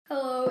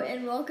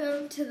and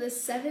welcome to the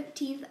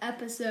 17th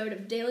episode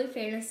of Daily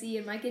Fantasy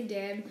and Mike and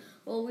Dan.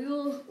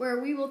 Where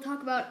we will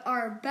talk about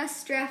our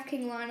best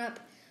DraftKings lineup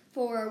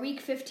for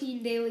Week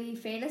 15 Daily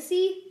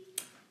Fantasy.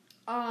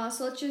 So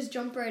let's just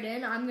jump right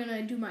in. I'm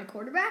gonna do my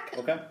quarterback.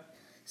 Okay.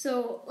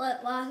 So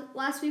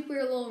last week we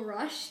were a little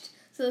rushed.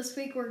 So this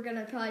week we're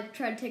gonna probably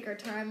try to take our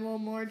time a little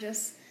more. We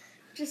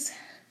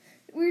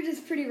were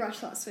just pretty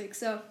rushed last week.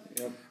 So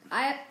Yep.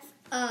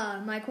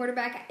 my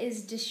quarterback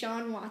is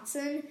Deshaun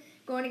Watson,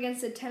 going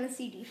against the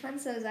Tennessee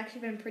defense that has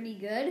actually been pretty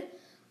good.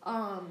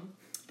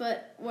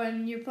 But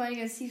when you're playing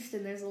against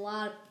Houston, there's a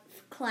lot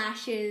of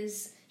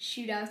clashes,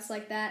 shootouts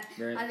like that.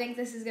 Right. I think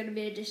this is going to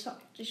be a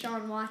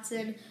Deshaun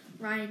Watson,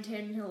 Ryan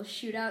Tannehill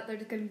shootout. They're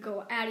just going to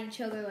go at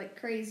each other like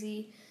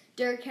crazy.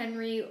 Derrick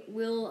Henry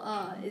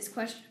is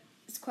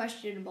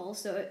questionable,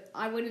 so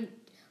I wouldn't.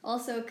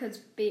 Also, because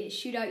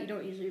shootout, you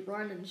don't usually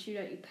run, and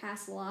shootout, you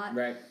pass a lot.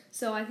 Right.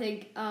 So I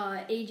think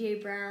A.J.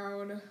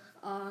 Brown,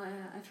 I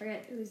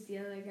forget who's the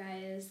other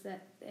guy is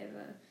that they have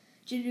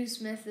Juju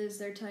Smith is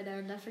their tight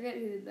end. I forget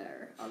who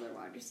their other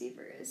wide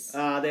receiver is.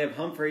 They have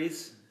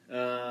Humphreys,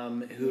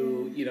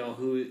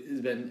 who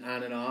has been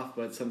on and off,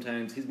 but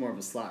sometimes he's more of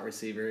a slot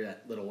receiver,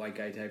 that little white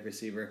guy type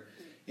receiver.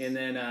 And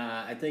then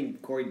I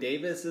think Corey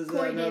Davis is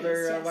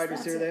another wide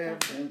receiver they have.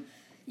 Yeah.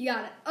 You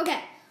got it. Okay.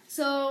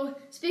 So,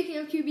 speaking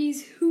of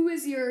QBs, who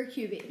is your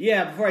QB?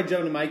 Yeah, before I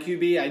jump to my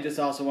QB, I just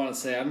also want to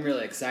say I'm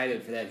really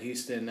excited for that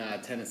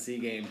Houston-Tennessee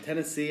game.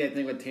 Tennessee, I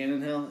think with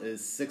Tannehill,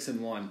 is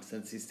 6-1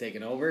 since he's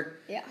taken over.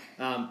 Yeah.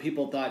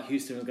 People thought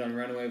Houston was going to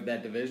run away with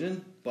that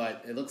division,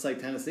 but it looks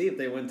like Tennessee, if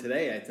they win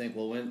today, I think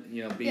will win.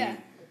 Be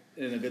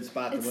in a good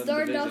spot to win the division. It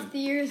started off the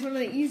year as one of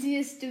the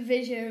easiest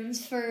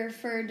divisions for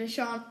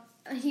Deshaun.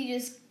 He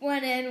just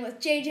went in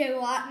with J.J.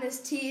 Watt and his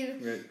team.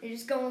 Right. They're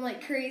just going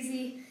like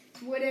crazy.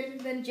 Winning,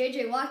 then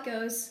J.J. Watt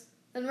goes,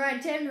 then Ryan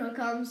Tannehill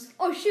comes.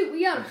 Oh shoot,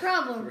 we got a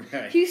problem.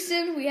 Right.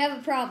 Houston, we have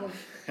a problem.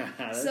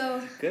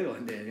 So good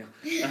one, Daniel.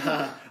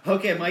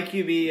 Okay, my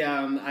QB.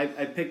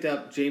 I picked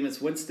up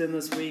Jameis Winston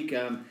this week.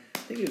 I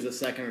think he was the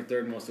second or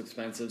third most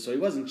expensive, so he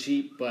wasn't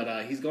cheap.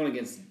 But he's going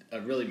against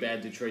a really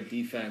bad Detroit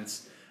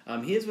defense.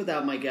 He is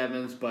without Mike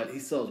Evans, but he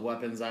still has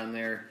weapons on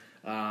there.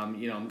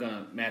 I'm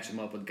gonna match him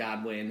up with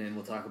Godwin, and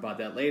we'll talk about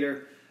that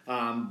later.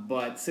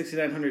 But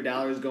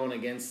 $6,900 going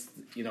against,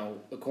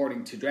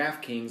 according to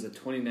DraftKings, the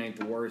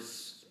 29th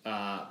worst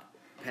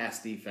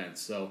pass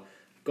defense. So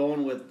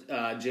going with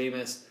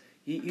Jameis,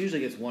 he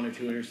usually gets 1 or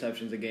 2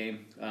 interceptions a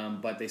game,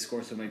 but they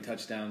score so many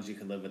touchdowns, you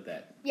can live with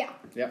that. Yeah.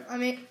 Yep. I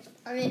mean,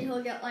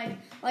 he'll get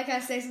like I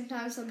say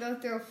sometimes he'll go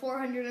through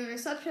 400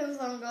 interceptions,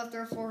 then he'll go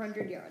through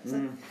 400 yards.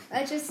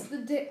 That's just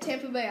the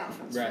Tampa Bay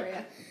offense for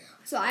you.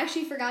 So I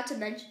actually forgot to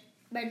mention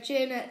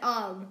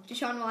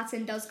Deshaun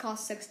Watson does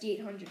cost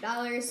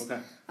 $6,800. Okay.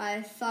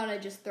 I thought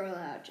I'd just throw that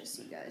out just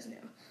so you guys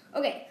knew.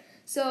 Okay,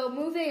 so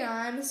moving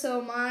on.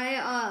 So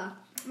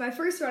my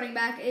first running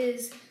back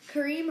is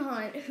Kareem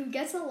Hunt, who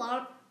gets a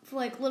lot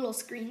of little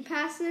screen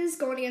passes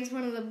going against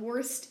one of the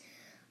worst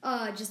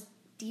just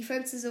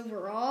defenses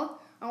overall.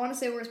 I want to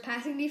say worst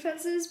passing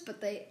defenses,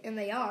 but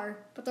they are.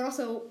 But they're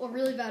also a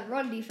really bad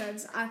run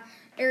defense.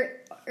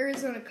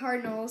 Arizona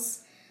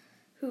Cardinals,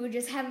 who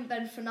just haven't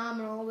been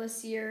phenomenal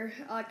this year.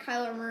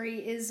 Kyler Murray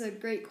is a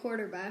great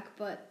quarterback,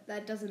 but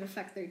that doesn't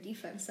affect their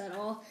defense at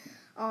all.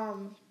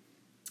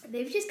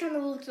 They've just kind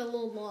of looked a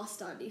little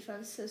lost on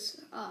defenses,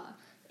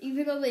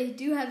 even though they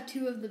do have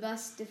 2 of the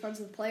best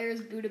defensive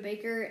players, Budda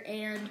Baker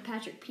and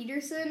Patrick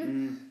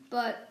Peterson.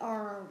 But,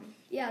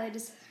 they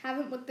just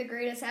haven't looked the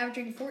greatest,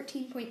 averaging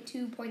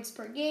 14.2 points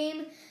per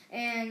game,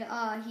 and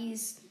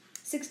he's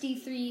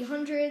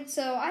 6,300,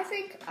 so I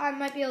think I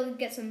might be able to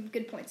get some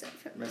good points out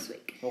of him this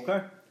week.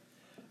 Okay.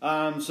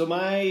 So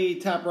my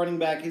top running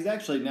back, he's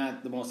actually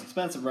not the most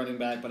expensive running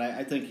back, but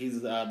I think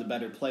he's the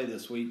better play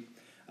this week.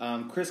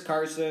 Chris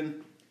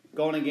Carson,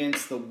 going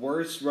against the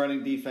worst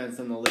running defense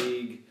in the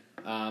league.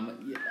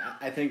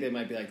 I think they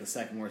might be the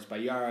second worst by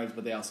yards,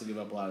 but they also give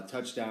up a lot of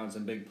touchdowns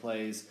and big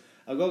plays.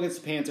 I'll go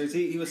against the Panthers.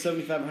 He was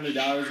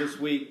 $7,500 this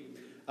week.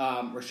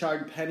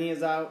 Rashard Penny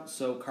is out,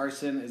 so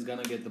Carson is going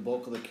to get the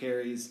bulk of the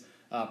carries.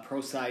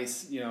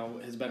 Procise,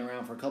 has been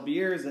around for a couple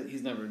years.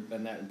 He's never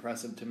been that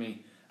impressive to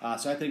me.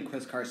 So I think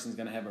Chris Carson's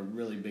going to have a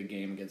really big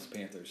game against the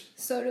Panthers.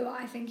 So do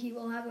I. Think he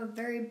will have a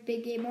very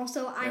big game.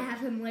 Also, I have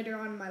him later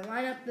on in my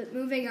lineup, but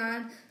moving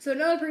on. So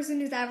another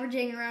person who's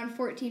averaging around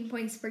 14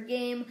 points per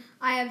game,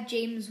 I have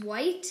James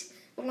White,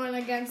 going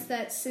against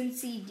that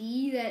Cincy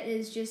D that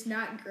is just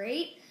not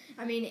great.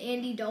 I mean,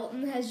 Andy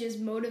Dalton has just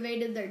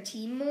motivated their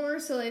team more,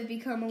 so they've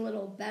become a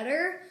little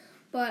better.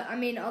 But,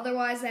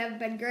 otherwise they haven't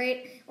been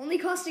great. Only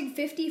costing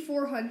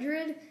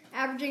 $5,400,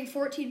 averaging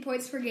 14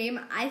 points per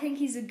game. I think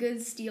he's a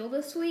good steal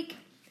this week.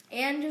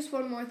 And just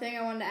one more thing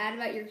I wanted to add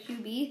about your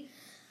QB.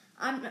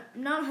 I'm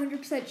not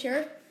 100%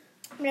 sure.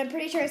 I'm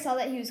pretty sure I saw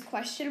that he was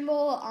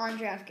questionable on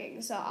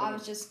DraftKings. So I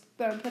was just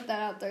going to put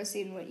that out there,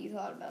 seeing what you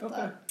thought about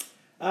that.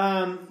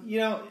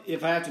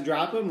 If I have to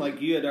drop him,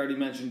 like you had already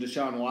mentioned,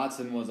 Deshaun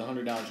Watson was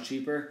 $100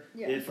 cheaper.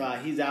 Yeah. If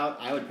he's out,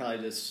 I would probably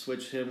just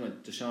switch him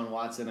with Deshaun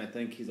Watson. I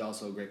think he's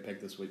also a great pick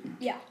this week.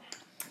 Yeah.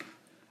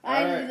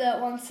 I did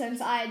that once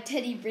since I had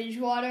Teddy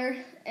Bridgewater,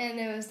 and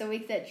it was the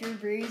week that Drew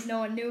Brees, no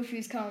one knew if he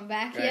was coming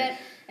back yet,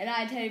 and I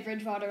had Teddy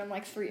Bridgewater in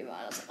like 3 of mine.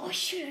 I was like, oh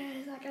shit,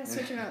 I gotta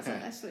switch him out. So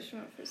I switched him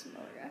out for some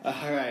other guy.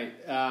 All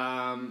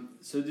right.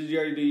 So did you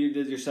already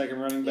do your second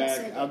running back?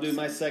 Yes, I'll do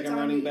my second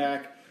running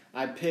back.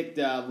 I picked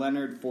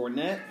Leonard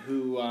Fournette,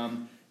 who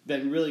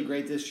been really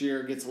great this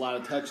year, gets a lot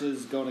of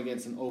touches, going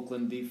against an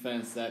Oakland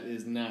defense that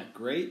is not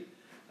great.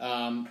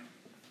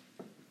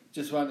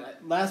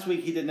 Last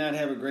week he did not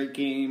have a great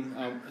game.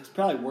 It's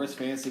probably worst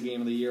fantasy game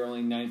of the year,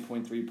 only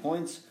 9.3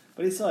 points,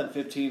 but he still had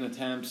 15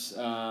 attempts,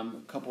 a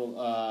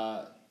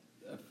couple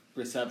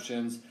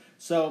receptions.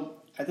 So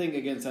I think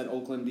against that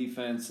Oakland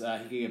defense, he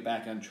could get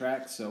back on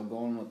track. So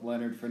going with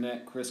Leonard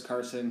Fournette, Chris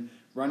Carson,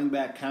 running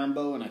back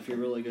combo, and I feel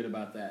really good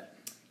about that.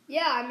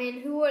 Yeah, I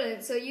mean, who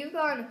wouldn't? So you've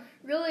gone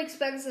really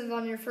expensive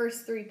on your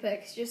first 3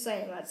 picks, just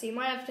saying that. So you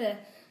might have to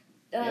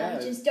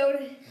just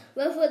don't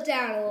level it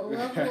down a little.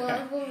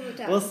 Level it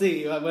down. We'll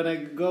see. When I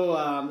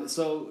go,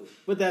 so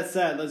with that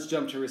said, let's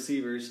jump to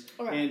receivers.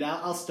 Okay. And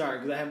I'll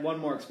start because I have one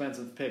more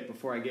expensive pick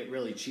before I get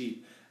really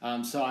cheap.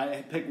 So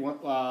I picked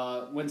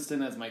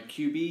Winston as my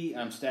QB.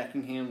 I'm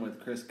stacking him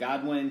with Chris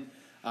Godwin,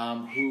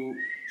 who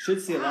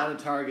should see a lot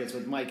of targets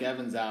with Mike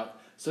Evans out.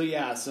 So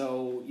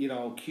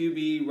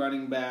QB,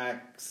 running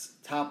backs,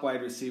 top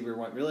wide receiver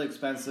went really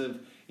expensive,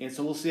 and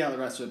so we'll see how the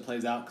rest of it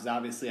plays out because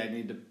obviously I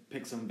need to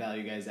pick some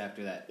value guys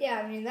after that. Yeah,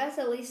 I mean that's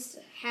at least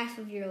half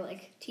of your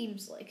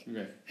team's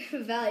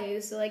value.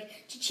 So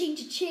cha-ching,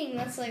 cha-ching.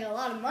 That's a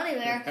lot of money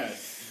there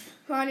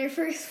on your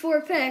first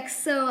 4 picks.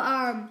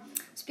 So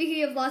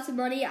speaking of lots of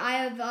money, I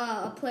have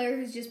a player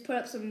who's just put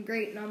up some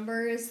great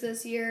numbers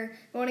this year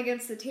going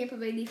against the Tampa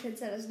Bay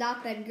defense that has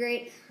not been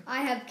great.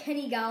 I have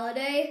Kenny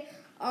Galladay.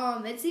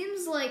 It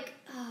seems like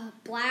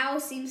Blau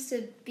seems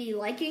to be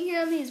liking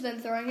him. He's been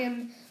throwing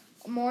him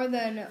more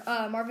than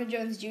Marvin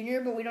Jones Jr.,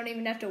 but we don't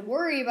even have to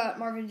worry about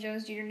Marvin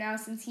Jones Jr. now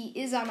since he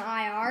is on IR.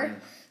 Yeah.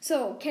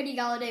 So Kenny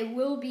Galladay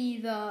will be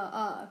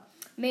the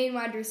main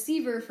wide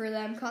receiver for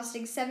them,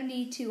 costing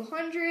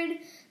 $7,200,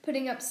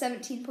 putting up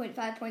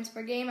 17.5 points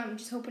per game. I'm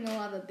just hoping he'll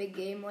have a big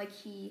game like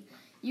he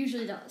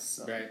usually does.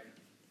 So. Right.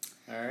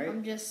 All right.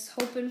 I'm just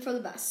hoping for the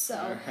best. So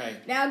all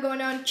right. Now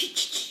going on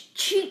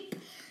cheap.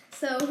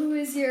 So who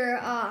is your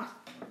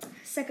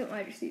second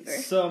wide receiver?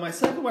 So my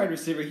second wide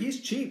receiver, he's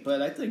cheap, but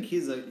I think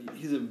he's a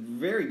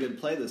very good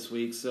play this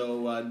week.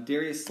 So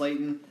Darius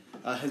Slayton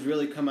has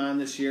really come on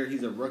this year.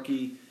 He's a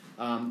rookie.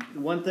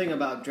 One thing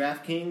about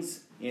DraftKings,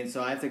 and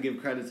so I have to give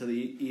credit to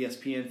the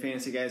ESPN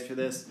fantasy guys for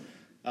this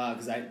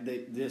because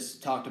they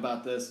just talked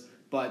about this.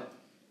 But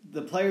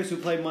the players who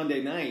play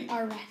Monday night,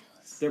 are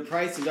rivals. Their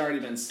price has already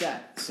been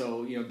set.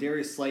 So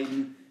Darius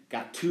Slayton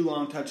got 2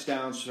 long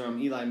touchdowns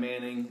from Eli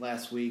Manning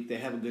last week. They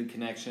have a good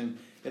connection.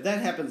 If that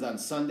happens on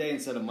Sunday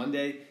instead of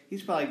Monday,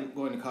 he's probably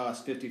going to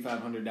cost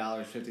 $5,500,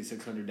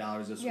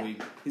 $5,600 this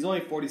week. He's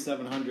only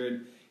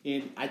 $4,700,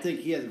 and I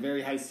think he has a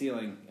very high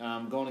ceiling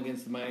going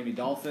against the Miami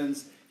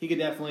Dolphins. He could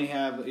definitely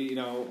have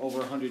over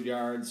 100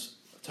 yards,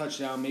 a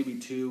touchdown, maybe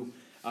 2.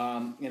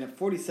 And at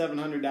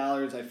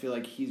 $4,700, I feel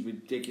like he's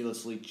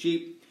ridiculously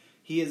cheap.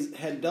 He has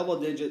had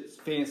double-digit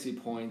fantasy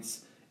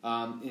points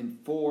in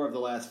 4 of the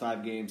last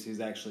 5 games he's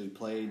actually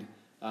played.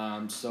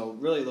 So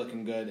really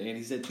looking good, and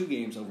he's had 2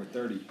 games over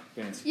 30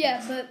 fantasy.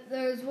 Yeah, but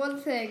there's one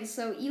thing.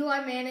 So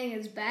Eli Manning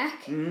is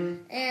back,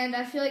 and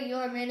I feel like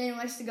Eli Manning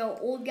likes to go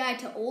old guy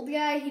to old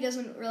guy. He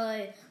doesn't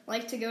really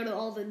like to go to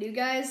all the new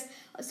guys.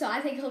 So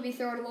I think he'll be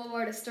throwing a little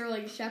more to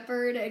Sterling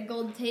Shepard and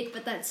Golden Tate,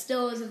 but that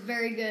still is a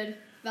very good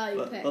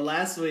value pick. But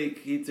last week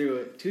he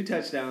threw 2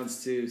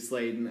 touchdowns to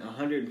Slayton,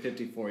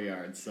 154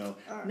 yards. So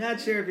not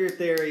sure if your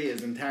theory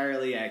is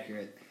entirely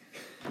accurate.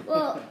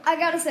 Well, I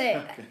gotta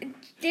say,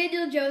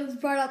 Daniel Jones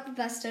brought out the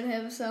best in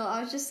him, so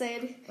I was just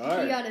saying he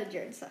got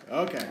injured. So.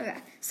 Okay.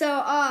 So,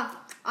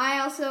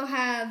 I also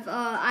have,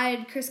 I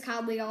had Chris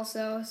Conley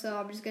also, so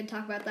I'm just gonna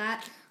talk about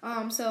that.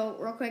 So,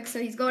 real quick, so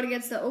he's going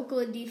against the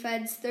Oakland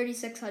defense,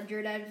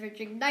 3,600,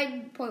 averaging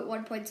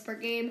 9.1 points per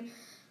game.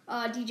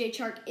 DJ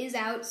Chark is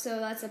out, so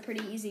that's a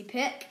pretty easy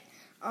pick.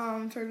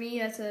 For me,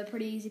 that's a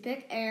pretty easy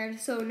pick. And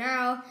so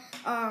now,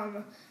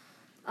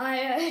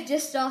 I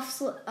just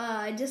off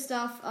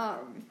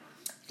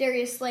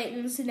Darius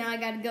Slayton, so now I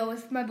got to go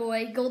with my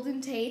boy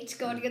Golden Tate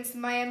going against the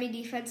Miami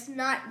defense.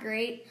 Not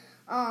great.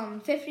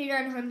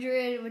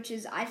 5,900, which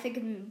is I think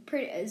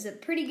is a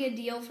pretty good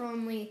deal for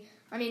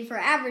for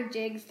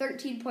averaging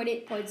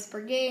 13.8 points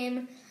per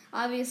game.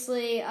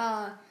 Obviously,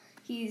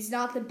 he's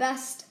not the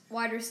best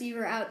wide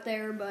receiver out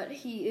there, but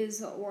he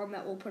is one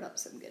that will put up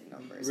some good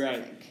numbers. Right.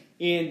 I think.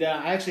 And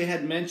I actually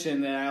had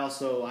mentioned that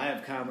I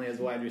have Conley as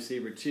a wide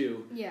receiver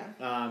too. Yeah.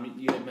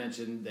 You had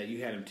mentioned that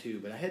you had him too,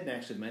 but I hadn't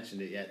actually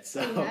mentioned it yet.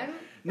 So you had him?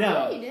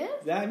 no, you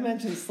did? I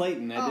mentioned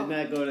Slayton. I did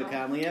not go to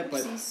Conley yet,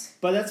 but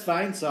that's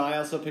fine. So I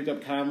also picked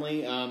up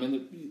Conley,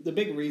 and the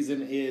big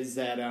reason is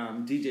that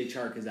DJ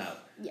Chark is out.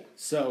 Yeah.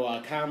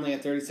 So Conley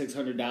at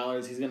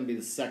 $3,600, he's going to be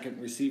the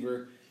second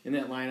receiver in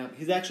that lineup.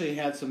 He's actually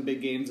had some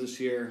big games this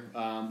year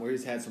where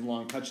he's had some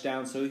long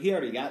touchdowns, so he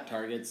already got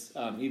targets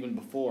even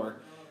before.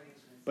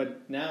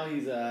 but now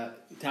he's a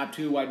top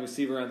 2 wide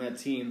receiver on that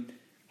team.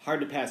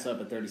 Hard to pass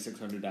up at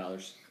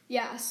 $3,600.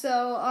 Yeah,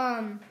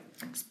 so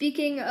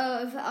speaking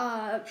of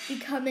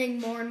becoming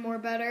more and more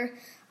better,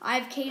 I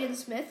have Caden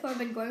Smith, who I've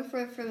been going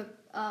for the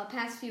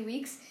past few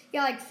weeks. He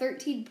got like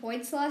 13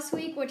 points last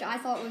week, which I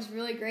thought was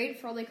really great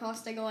for only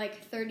costing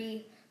like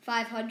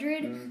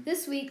 $3,500.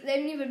 This week, they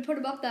didn't even put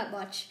him up that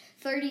much.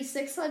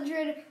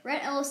 $3,600.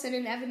 Rhett Ellison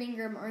and Evan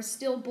Ingram are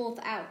still both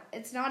out.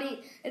 It's not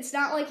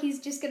like he's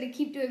just going to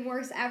keep doing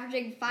worse,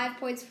 averaging 5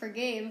 points per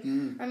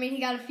game. I mean, he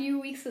got a few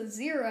weeks of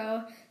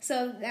 0,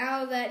 so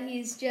now that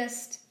he's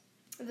just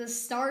the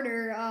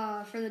starter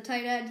for the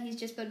tight end, he's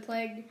just been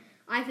playing,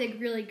 I think,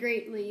 really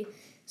greatly.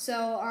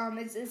 So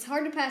it's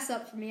hard to pass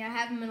up for me. I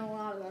have him in a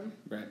lot of them.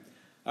 Right.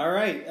 All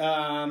right.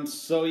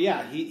 So,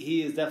 yeah,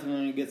 he is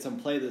definitely going to get some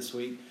play this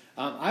week.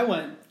 I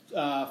went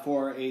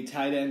for a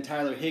tight end,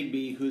 Tyler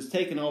Higbee, who's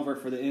taken over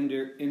for the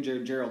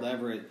injured Gerald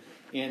Everett.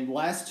 And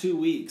last 2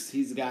 weeks,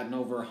 he's gotten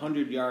over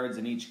 100 yards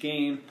in each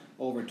game,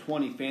 over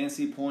 20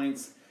 fantasy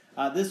points.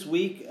 This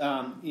week,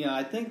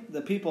 I think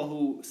the people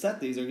who set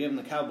these are giving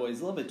the Cowboys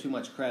a little bit too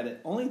much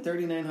credit. Only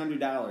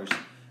 $3,900.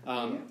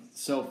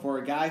 So for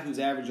a guy who's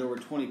averaged over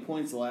 20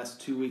 points the last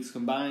 2 weeks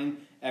combined,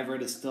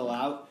 Everett is still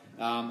out.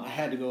 I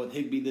had to go with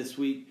Higbee this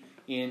week.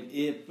 And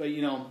if,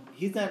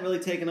 he's not really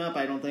taken up,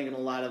 I don't think, in a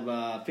lot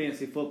of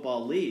fantasy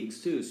football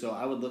leagues, too. So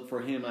I would look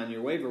for him on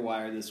your waiver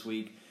wire this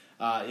week.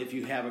 If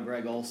you have a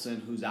Greg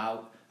Olsen who's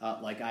out,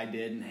 like I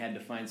did, and had to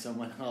find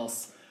someone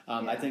else,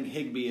 I think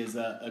Higbee is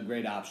a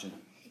great option.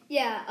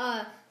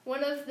 Yeah,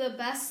 one of the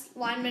best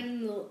linemen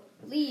in the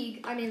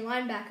league,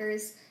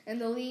 linebackers in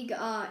the league,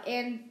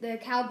 and the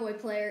Cowboy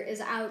player is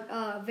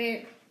out,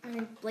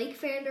 Blake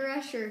Van Der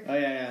Esch or... Oh,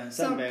 yeah.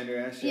 Some Van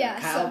Der Esch. Yeah.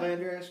 Kyle Van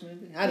Der Esch,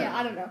 maybe?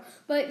 I don't know.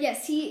 But,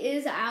 yes, he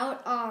is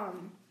out.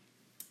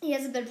 He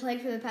hasn't been playing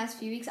for the past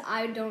few weeks.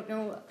 I don't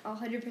know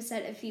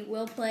 100% if he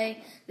will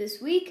play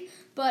this week.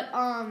 But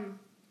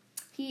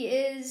he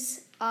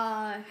is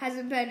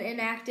hasn't been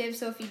inactive,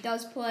 so if he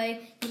does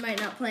play, he might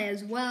not play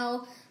as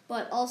well.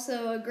 But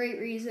also a great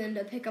reason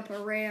to pick up a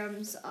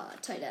Rams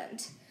tight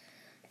end.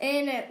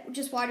 And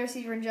just wide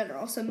receiver in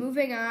general. So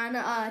moving on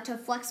to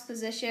flex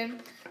position.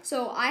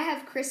 So I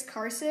have Chris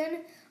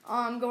Carson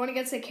going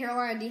against a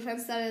Carolina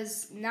defense that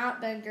has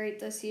not been great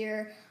this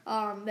year.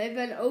 They've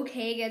been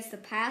okay against the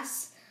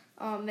pass,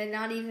 and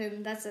not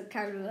even that's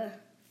kind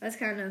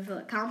of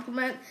a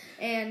compliment.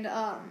 And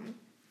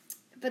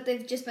but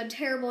they've just been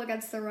terrible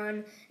against the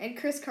run. And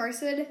Chris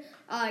Carson,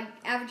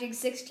 averaging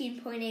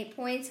 16.8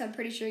 points. I'm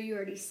pretty sure you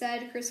already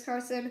said Chris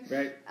Carson.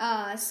 Right.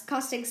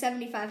 Costing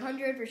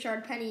 $7,500.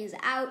 Rashard Penny is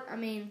out.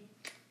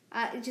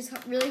 It's just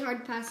really hard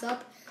to pass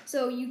up.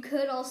 So you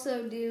could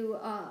also do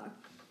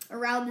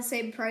around the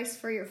same price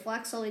for your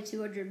flex, only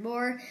 $200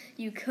 more.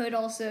 You could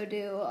also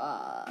do...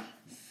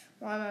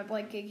 why am I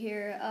blanking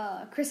here?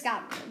 Chris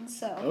Godwin.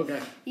 So okay.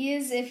 He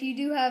is, if you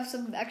do have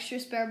some extra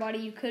spare money,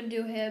 you could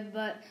do him,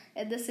 but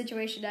in this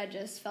situation, I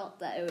just felt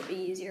that it would be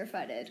easier if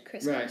I did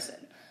Chris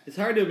Carson. It's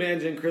hard to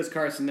imagine Chris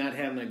Carson not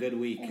having a good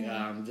week.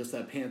 Just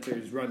that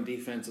Panthers' run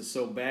defense is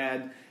so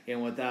bad,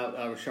 and without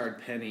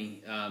Rashard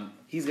Penny,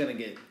 he's going to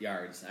get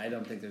yards. I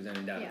don't think there's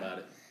any doubt about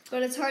it.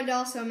 But it's hard to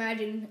also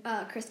imagine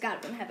Chris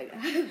Godwin having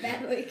a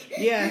bad week.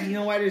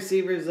 Yeah, wide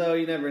receivers, though,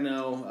 you never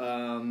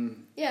know.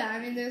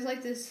 There's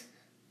like this...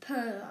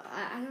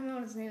 I don't know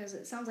what his name is.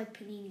 It sounds like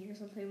Panini or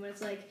something, but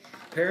it's like...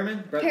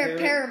 Perriman?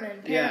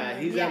 Perriman. Yeah,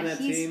 he's on that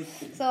team.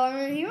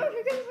 So, he might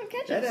pick up some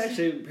catches. That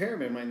actually,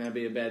 Perriman might not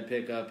be a bad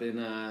pickup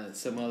in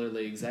some other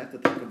leagues. I have to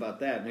think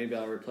about that. Maybe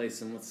I'll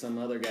replace him with some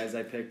other guys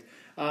I picked.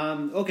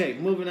 Okay,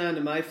 moving on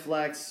to my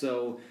flex.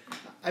 So,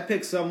 I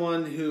picked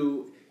someone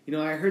who,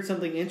 I heard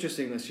something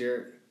interesting this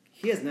year.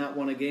 He has not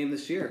won a game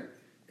this year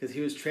because he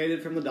was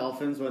traded from the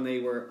Dolphins when they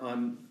were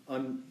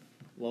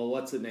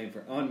what's the name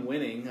for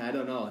unwinning? I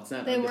don't know. It's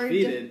not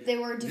undefeated. They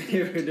were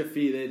defeated. They were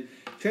defeated.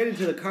 Traded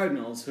to the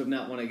Cardinals, who have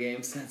not won a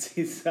game since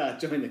he's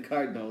joined the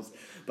Cardinals.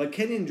 But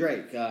Kenyon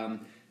Drake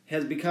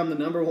has become the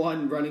number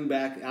one running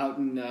back out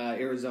in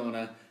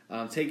Arizona,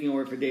 taking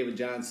over for David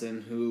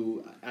Johnson,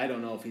 who I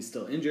don't know if he's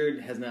still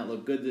injured, has not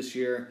looked good this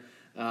year.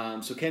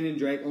 So Kenyon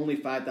Drake, only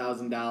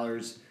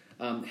 $5,000.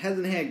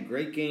 Hasn't had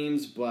great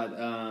games, but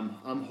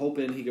I'm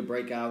hoping he could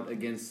break out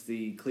against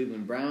the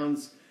Cleveland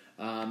Browns.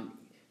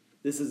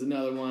 This is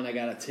another one. I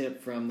got a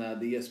tip from the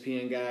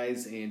ESPN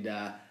guys, and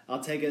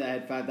I'll take it. I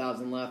had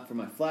 $5,000 left for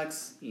my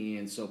flex,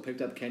 and so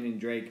picked up Kenyon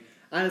Drake.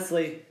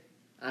 Honestly,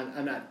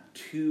 I'm not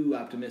too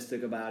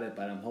optimistic about it,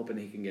 but I'm hoping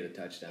he can get a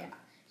touchdown.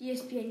 Yeah.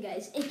 ESPN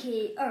guys,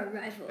 a.k.a. our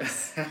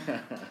rivals.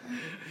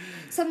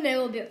 Someday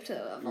we'll be up to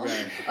the level.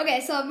 Right.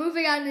 Okay, so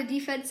moving on to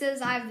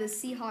defenses, I have the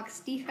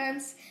Seahawks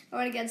defense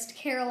going against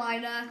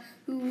Carolina,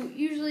 who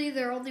usually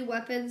their only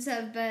weapons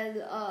have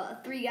been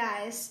 3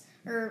 guys.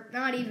 Or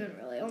not even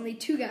really, only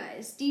 2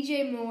 guys.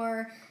 DJ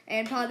Moore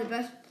and probably the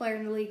best player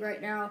in the league right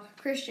now,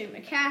 Christian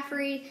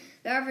McCaffrey.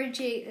 The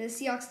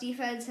Seahawks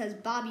defense has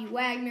Bobby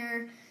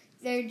Wagner.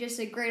 They're just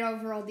a great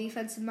overall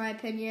defense in my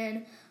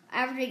opinion.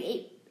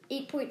 Averaging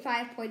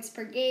 8.5 points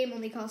per game,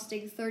 only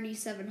costing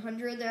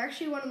 $3,700. They're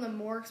actually one of the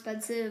more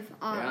expensive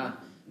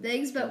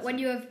things, but when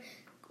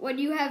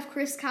you have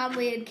Chris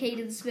Conley and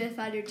Caden Smith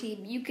on your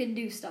team, you can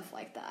do stuff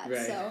like that.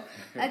 Right. So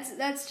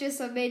that's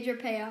just a major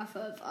payoff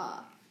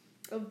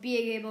of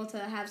being able to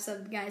have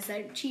some guys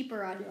that are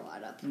cheaper on your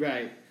lineup.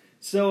 Right.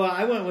 So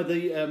I went with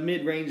the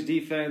mid-range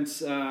defense.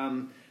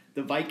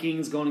 The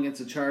Vikings going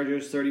against the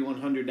Chargers,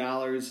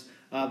 $3,100.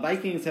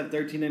 Vikings have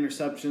 13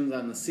 interceptions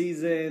on the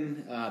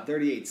season,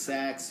 38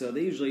 sacks, so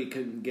they usually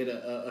can get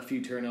a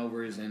few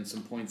turnovers and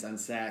some points on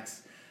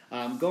sacks.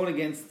 Going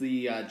against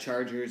the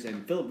Chargers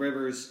and Phillip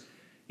Rivers,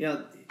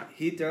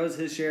 he throws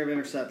his share of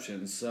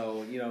interceptions,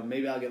 so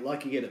maybe I'll get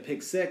lucky, get a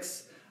pick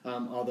six.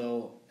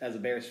 Although, as a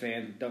Bears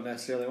fan, don't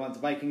necessarily want the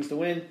Vikings to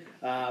win,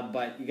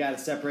 but you got to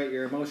separate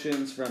your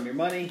emotions from your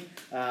money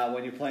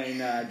when you're playing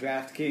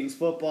DraftKings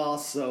football.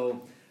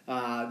 So,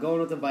 going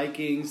with the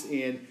Vikings,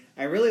 and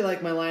I really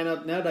like my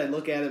lineup. Now that I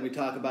look at it, we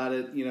talk about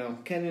it.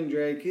 Kenyon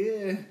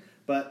Drake,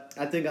 but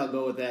I think I'll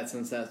go with that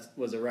since that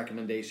was a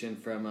recommendation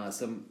from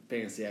some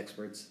fantasy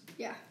experts.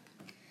 Yeah.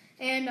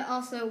 And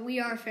also, we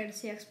are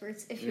fantasy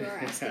experts, if you are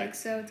asking.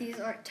 So these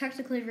are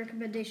technically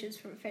recommendations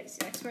from a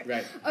fantasy expert.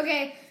 Right.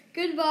 Okay,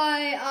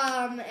 goodbye.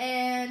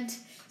 And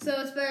so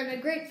it's been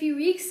a great few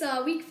weeks.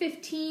 Week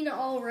 15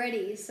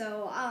 already.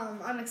 So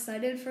I'm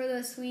excited for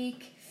this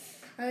week.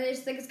 I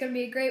just think it's going to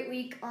be a great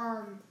week.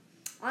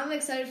 I'm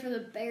excited for the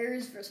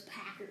Bears versus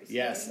Packers.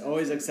 Yes,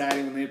 always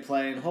exciting when they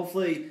play. And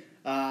hopefully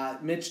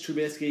Mitch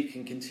Trubisky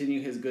can continue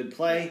his good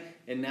play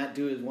and not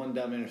do his one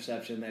dumb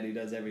interception that he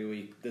does every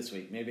week this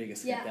week. Maybe he can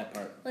skip that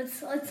part. Let's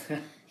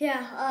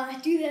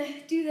do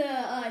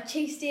the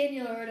Chase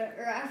Daniel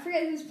or I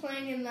forget who's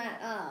playing in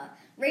that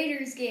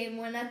Raiders game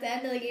when at the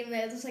end of the game they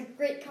had this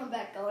great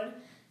comeback going.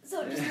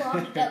 So just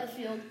lobbed it down the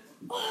field.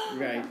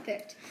 Right. Got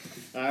picked.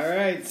 All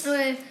right.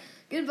 Anyway,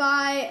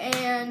 goodbye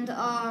and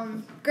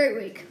great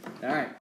week. All right.